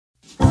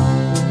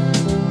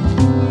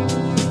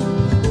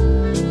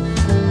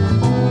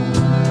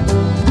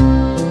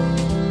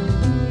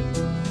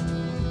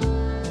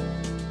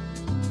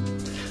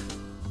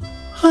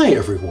Hi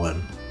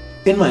everyone!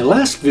 In my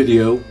last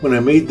video, when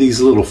I made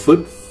these little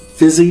foot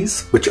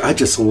fizzies, which I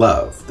just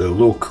love, the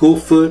little cool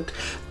foot,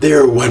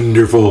 they're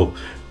wonderful.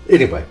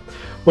 Anyway,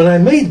 when I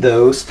made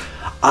those,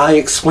 I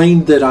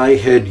explained that I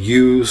had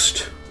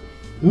used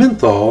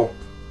menthol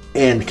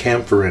and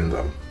camphor in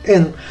them.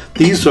 And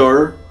these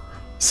are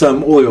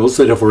some oils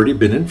that have already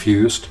been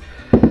infused.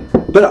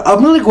 But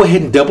I'm going to go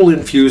ahead and double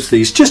infuse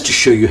these just to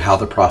show you how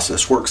the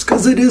process works,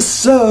 because it is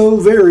so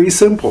very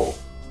simple.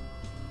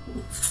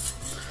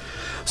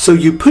 So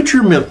you put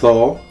your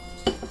menthol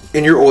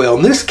in your oil.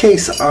 In this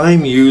case,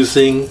 I'm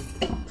using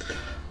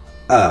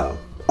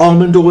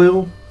almond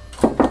oil.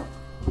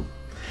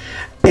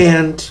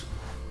 And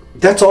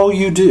that's all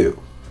you do.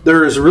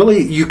 There is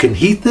really, you can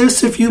heat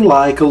this if you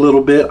like a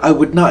little bit. I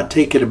would not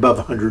take it above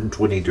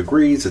 120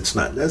 degrees. It's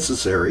not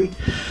necessary.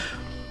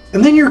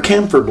 And then your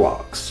camphor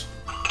blocks.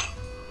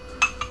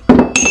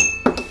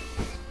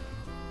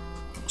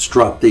 Let's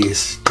drop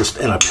these just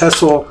in a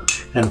pestle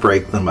and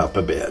break them up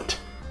a bit,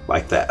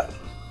 like that.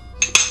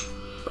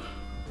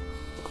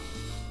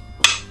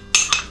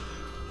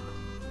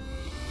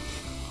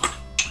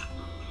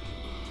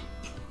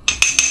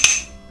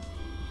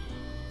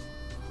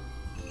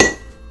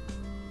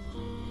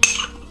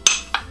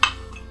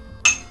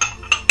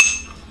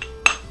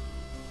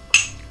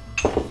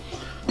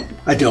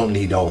 I don't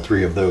need all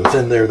three of those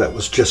in there. That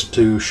was just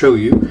to show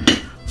you.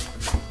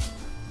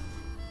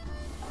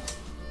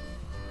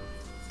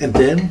 And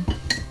then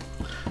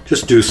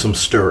just do some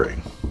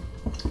stirring.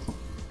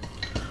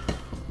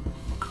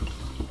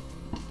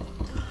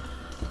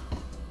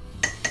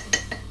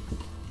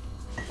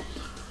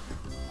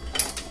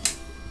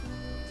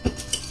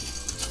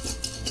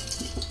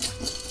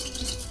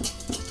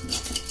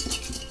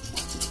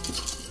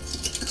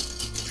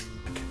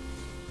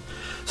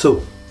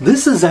 So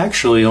this is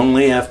actually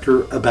only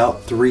after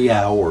about 3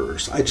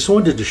 hours. I just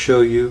wanted to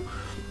show you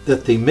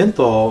that the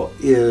menthol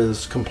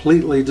is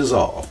completely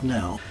dissolved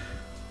now.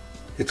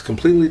 It's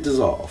completely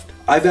dissolved.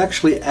 I've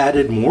actually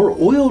added more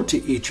oil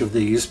to each of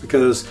these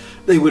because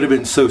they would have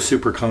been so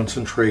super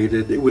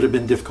concentrated, it would have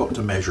been difficult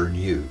to measure and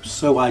use.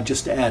 So I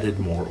just added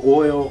more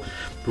oil,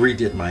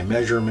 redid my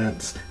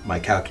measurements, my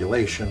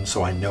calculations,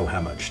 so I know how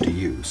much to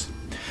use.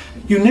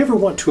 You never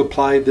want to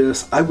apply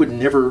this. I would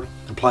never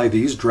apply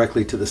these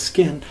directly to the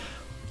skin.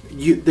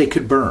 They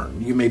could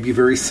burn. You may be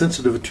very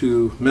sensitive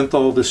to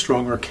menthol this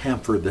strong or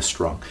camphor this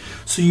strong.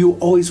 So you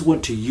always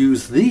want to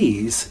use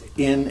these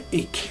in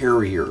a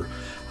carrier,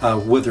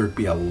 whether it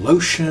be a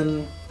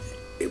lotion,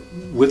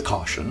 with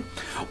caution,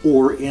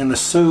 or in a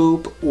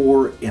soap,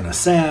 or in a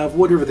salve,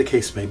 whatever the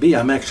case may be.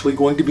 I'm actually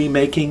going to be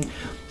making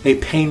a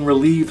pain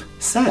relief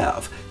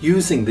salve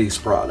using these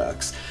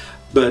products.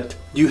 But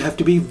you have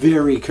to be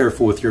very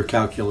careful with your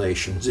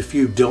calculations. If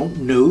you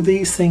don't know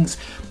these things,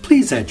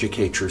 please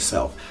educate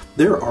yourself.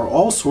 There are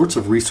all sorts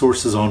of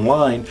resources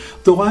online,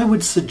 though I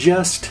would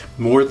suggest,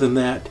 more than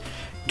that,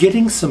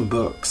 getting some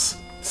books,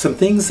 some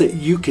things that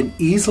you can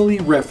easily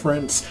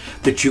reference,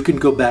 that you can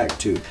go back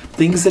to,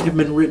 things that have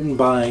been written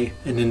by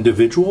an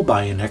individual,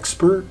 by an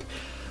expert.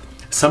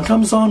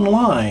 Sometimes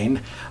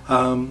online,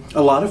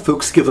 a lot of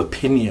folks give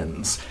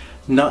opinions,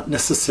 not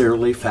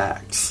necessarily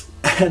facts.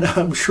 And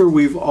I'm sure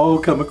we've all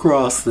come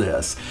across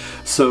this.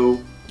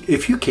 So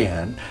if you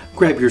can,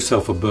 grab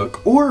yourself a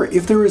book, or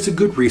if there is a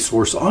good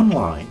resource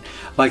online,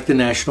 like the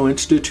National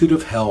Institute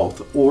of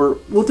Health, or,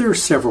 well, there are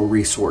several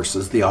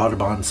resources, the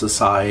Audubon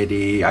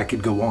Society, I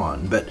could go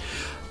on, but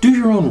do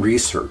your own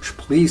research,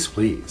 please,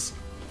 please.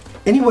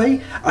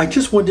 Anyway, I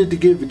just wanted to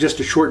give just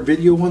a short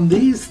video on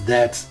these.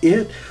 That's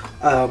it.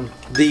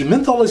 The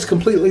menthol is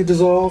completely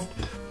dissolved.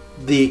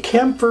 The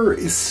camphor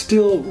is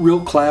still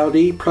real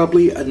cloudy,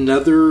 probably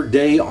another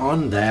day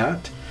on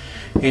that,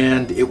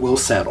 and it will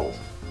settle.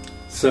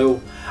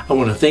 So I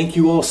want to thank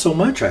you all so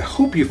much. I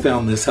hope you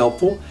found this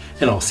helpful,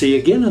 and I'll see you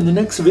again in the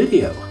next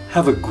video.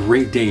 Have a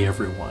great day,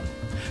 everyone.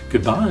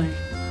 Goodbye.